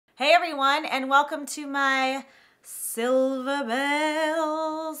Hey everyone, and welcome to my Silver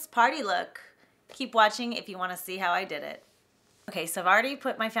Bells party look. Keep watching if you want to see how I did it. Okay, so I've already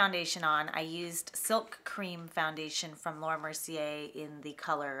put my foundation on. I used Silk Cream foundation from Laura Mercier in the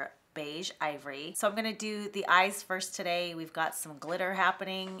color Beige Ivory. So I'm gonna do the eyes first today. We've got some glitter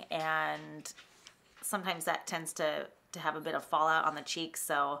happening, and sometimes that tends to have a bit of fallout on the cheeks,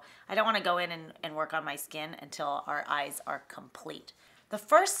 so I don't want to go in and work on my skin until our eyes are complete. The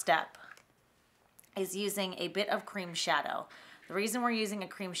first step is using a bit of cream shadow. The reason we're using a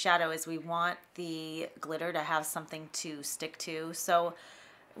cream shadow is we want the glitter to have something to stick to. So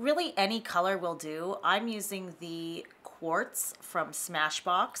really any color will do. I'm using the Quartz from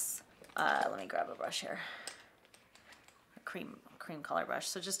Smashbox. Let me grab a brush here. A cream color brush.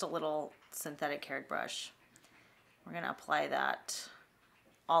 So just a little synthetic haired brush. We're gonna apply that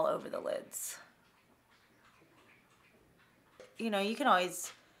all over the lids. You know, you can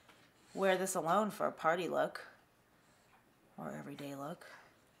always wear this alone for a party look or everyday look.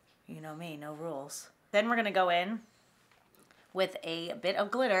 You know me, no rules. Then we're gonna go in with a bit of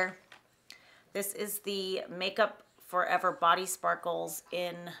glitter. This is the Makeup Forever Body Sparkles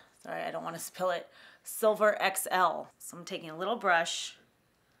in, sorry, I don't want to spill it, Silver XL. So I'm taking a little brush.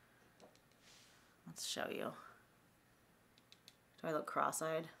 Let's show you. Do I look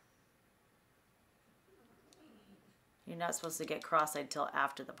cross-eyed? You're not supposed to get cross-eyed till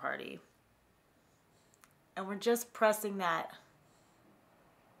after the party. And we're just pressing that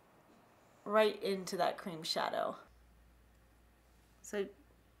right into that cream shadow. So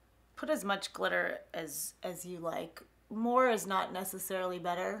put as much glitter as you like. More is not necessarily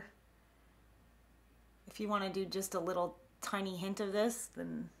better. If you want to do just a little tiny hint of this,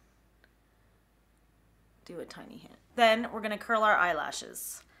 then do a tiny hint. Then we're going to curl our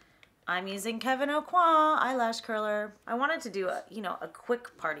eyelashes. I'm using Kevyn Aucoin eyelash curler. I wanted to do a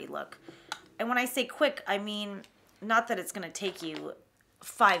quick party look. And when I say quick, I mean not that it's going to take you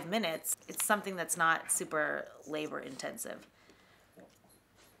 5 minutes. It's something that's not super labor intensive.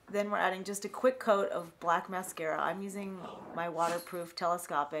 Then we're adding just a quick coat of black mascara. I'm using my waterproof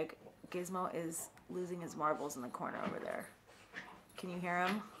telescopic. Gizmo is losing his marbles in the corner over there. Can you hear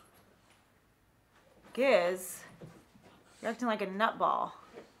him? Giz, you're acting like a nutball.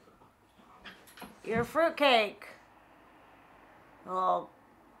 You're a fruitcake. A little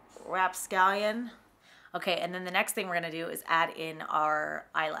rapscallion. Okay, and then the next thing we're gonna do is add in our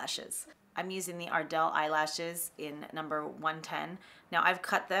eyelashes. I'm using the Ardell eyelashes in number 110. Now I've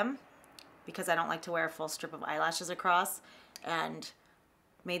cut them because I don't like to wear a full strip of eyelashes across, and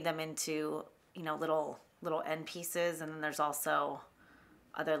made them into, little end pieces, and then there's also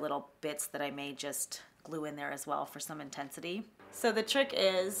other little bits that I may just glue in there as well for some intensity. So the trick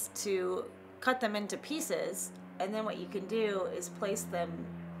is to cut them into pieces, and then what you can do is place them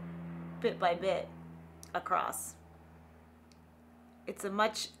bit by bit across. It's a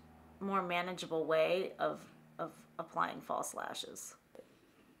much more manageable way of applying false lashes.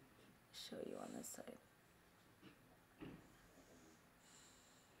 Show you on this side.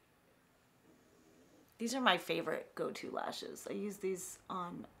 These are my favorite go-to lashes. I use these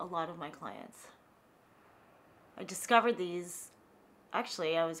on a lot of my clients. I discovered these,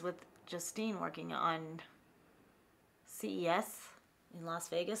 actually I was with Justine working on CES in Las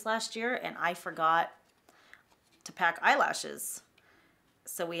Vegas last year, and I forgot to pack eyelashes.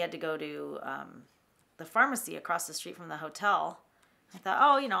 So we had to go to the pharmacy across the street from the hotel. I thought,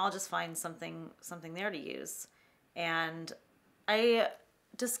 oh, I'll just find something there to use. And I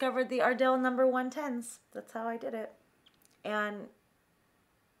discovered the Ardell number 110s. That's how I did it. And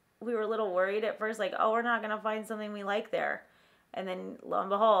we were a little worried at first, like, oh, we're not going to find something we like there. And then lo and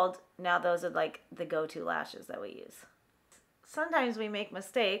behold, now those are like the go-to lashes that we use. Sometimes we make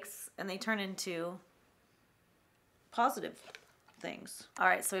mistakes and they turn into positive things. All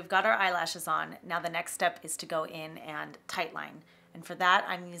right, so we've got our eyelashes on. Now the next step is to go in and tightline. And for that,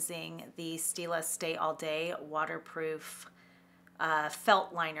 I'm using the Stila Stay All Day waterproof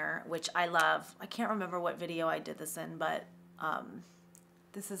felt liner, which I love. I can't remember what video I did this in, but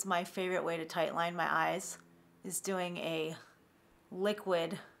this is my favorite way to tightline my eyes, is doing a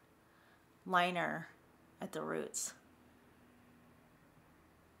liquid liner at the roots.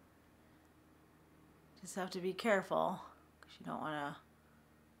 Just have to be careful because you don't want to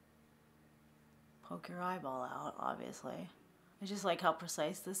poke your eyeball out, obviously. I just like how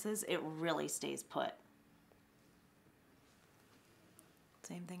precise this is. It really stays put.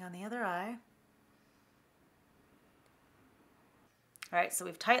 Same thing on the other eye. All right, so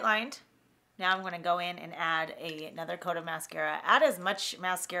we've tight lined. Now I'm going to go in and add another coat of mascara. Add as much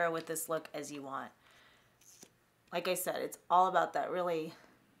mascara with this look as you want. Like I said, it's all about that really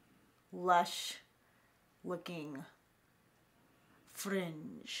lush looking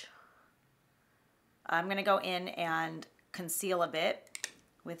fringe. I'm gonna go in and conceal a bit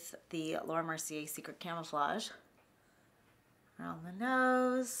with the Laura Mercier Secret Camouflage around the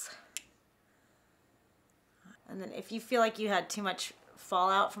nose. And then if you feel like you had too much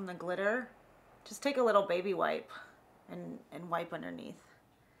fallout from the glitter, just take a little baby wipe and wipe underneath.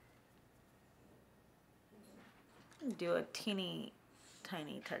 Do a teeny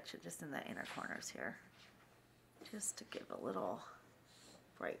tiny touch just in the inner corners here, just to give a little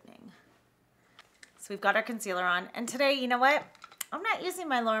brightening. So we've got our concealer on, and today, you know what? I'm not using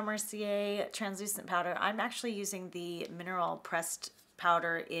my Laura Mercier translucent powder. I'm actually using the mineral pressed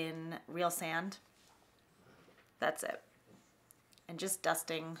powder in Real Sand. That's it. And just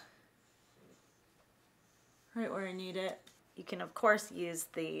dusting right where I need it. You can, of course, use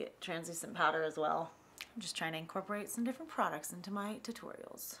the translucent powder as well. I'm just trying to incorporate some different products into my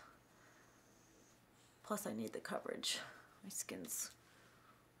tutorials. Plus, I need the coverage. My skin's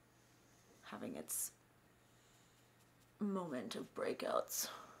having its moment of breakouts.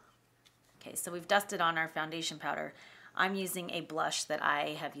 Okay, so we've dusted on our foundation powder. I'm using a blush that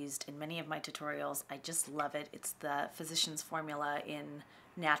I have used in many of my tutorials. I just love it. It's the Physicians Formula in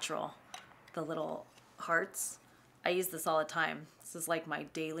Natural, the little hearts. I use this all the time. This is like my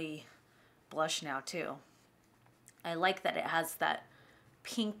daily blush now too. I like that it has that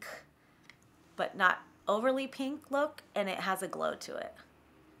pink, but not overly pink look, and it has a glow to it.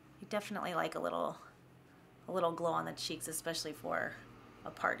 You definitely like a little glow on the cheeks, especially for a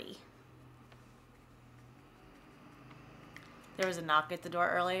party. There was a knock at the door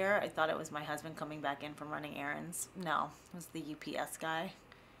earlier. I thought it was my husband coming back in from running errands. No, it was the UPS guy.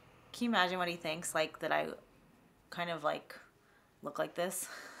 Can you imagine what he thinks? Like that I kind of like look like this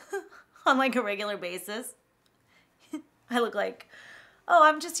on like a regular basis. I look like, oh,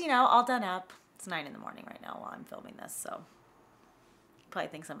 I'm just, you know, all done up. It's 9 in the morning right now while I'm filming this, so he probably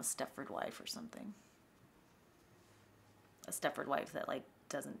thinks I'm a Stepford wife or something. A Stepford wife that like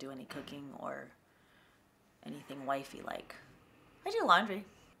doesn't do any cooking or anything wifey like. I do laundry.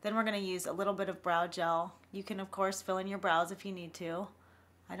 Then we're gonna use a little bit of brow gel. You can of course fill in your brows if you need to.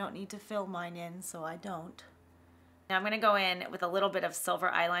 I don't need to fill mine in, so I don't. Now I'm gonna go in with a little bit of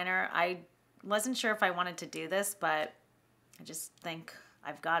silver eyeliner. I wasn't sure if I wanted to do this, but I just think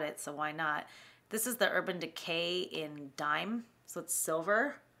I've got it, so why not? This is the Urban Decay in Dime, so it's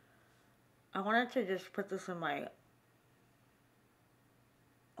silver. I wanted to just put this in my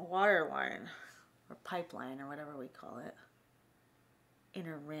waterline or pipeline or whatever we call it.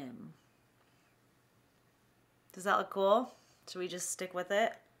 Inner rim. Does that look cool? Should we just stick with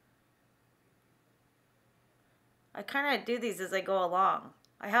it? I kind of do these as I go along.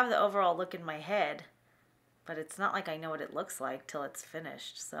 I have the overall look in my head, but it's not like I know what it looks like till it's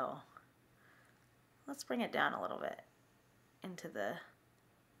finished, so let's bring it down a little bit into the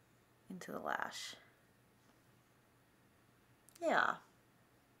lash. Yeah.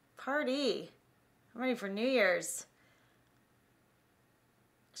 Party. I'm ready for New Year's.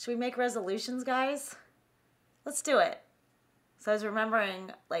 Should we make resolutions, guys? Let's do it. So I was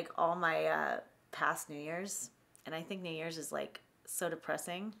remembering like all my past New Year's, and I think New Year's is like so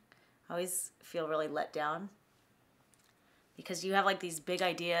depressing. I always feel really let down because you have like these big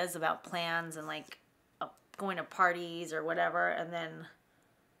ideas about plans and like going to parties or whatever, and then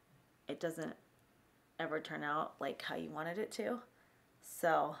it doesn't ever turn out like how you wanted it to.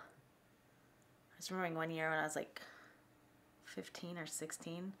 So I was remembering one year when I was like 15 or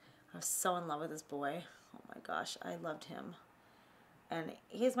 16, I was so in love with this boy. Oh my gosh, I loved him. And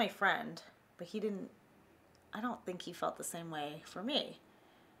he's my friend, but I don't think he felt the same way for me.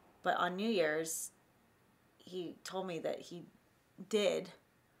 But on New Year's, he told me that he did.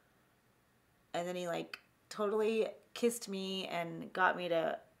 And then he like totally kissed me and got me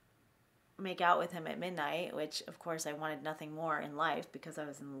to make out with him at midnight, which of course I wanted nothing more in life because I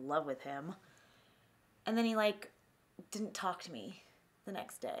was in love with him. And then he like didn't talk to me the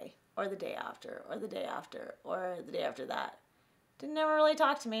next day or the day after or the day after or the day after that. Didn't ever really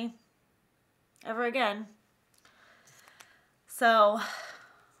talk to me ever again. So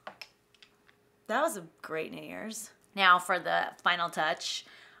that was a great New Year's. Now for the final touch,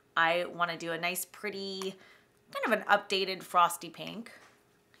 I want to do a nice pretty, kind of an updated frosty pink.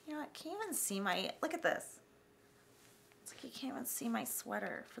 You know what, can you even see look at this. It's like you can't even see my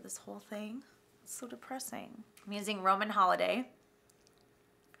sweater for this whole thing. It's so depressing. I'm using Roman Holiday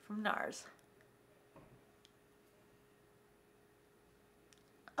from NARS.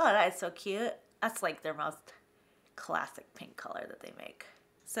 Oh, that is so cute. That's like their most classic pink color that they make.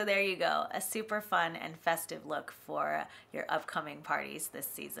 So there you go, a super fun and festive look for your upcoming parties this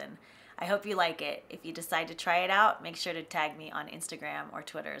season. I hope you like it. If you decide to try it out, make sure to tag me on Instagram or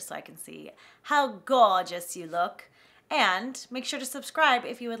Twitter so I can see how gorgeous you look. And make sure to subscribe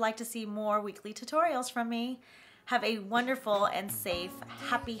if you would like to see more weekly tutorials from me. Have a wonderful and safe,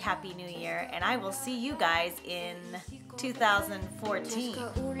 happy new year, and I will see you guys in 2014.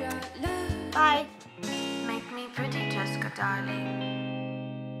 Bye! Make me pretty, Jessica, darling.